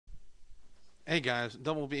Hey guys,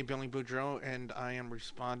 Double B Billy Boudreaux, and I am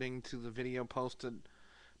responding to the video posted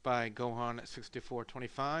by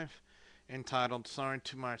Gohan6425 entitled "Sorry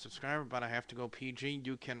to my subscriber, but I have to go PG.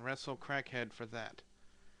 You can wrestle crackhead for that."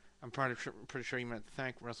 I'm pretty sure you meant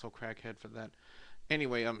thank wrestle crackhead for that.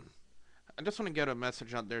 Anyway, I just want to get a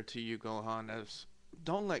message out there to you, Gohan, as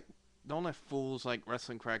don't let don't let fools like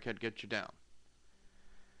wrestling crackhead get you down.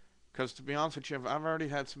 Because to be honest with you, I've already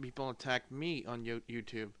had some people attack me on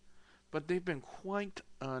YouTube, but they've been quite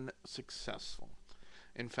unsuccessful.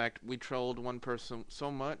 In fact, we trolled one person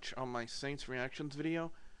so much on my Saints reactions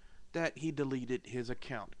video that he deleted his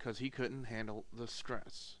account because he couldn't handle the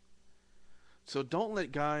stress. So don't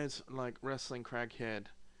let guys like Wrestling Crackhead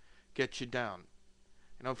get you down.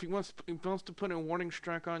 You know, if he wants to put a warning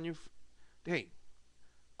strike on you, hey,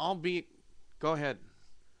 go ahead,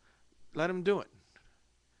 let him do it.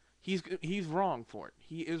 He's wrong for it.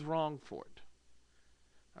 He is wrong for it.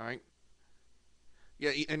 All right.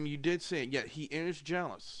 Yeah, and you did say it. Yeah, he is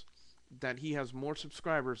jealous that he has more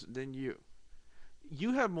subscribers than you.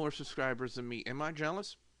 You have more subscribers than me. Am I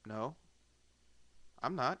jealous? No,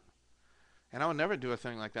 I'm not. And I would never do a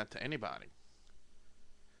thing like that to anybody.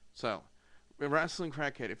 So, Wrestling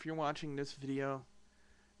Crackhead, if you're watching this video,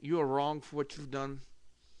 you are wrong for what you've done,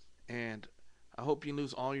 and I hope you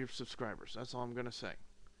lose all your subscribers. That's all I'm going to say.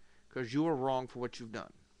 Because you are wrong for what you've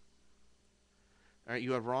done. Alright,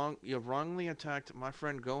 you have wrongly attacked my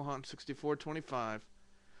friend Gohan6425,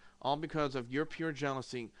 all because of your pure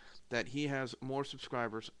jealousy that he has more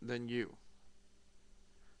subscribers than you.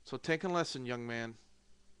 So take a lesson, young man,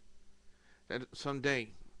 that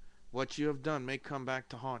someday what you have done may come back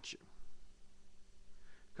to haunt you.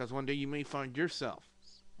 Because one day you may find yourself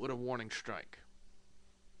with a warning strike.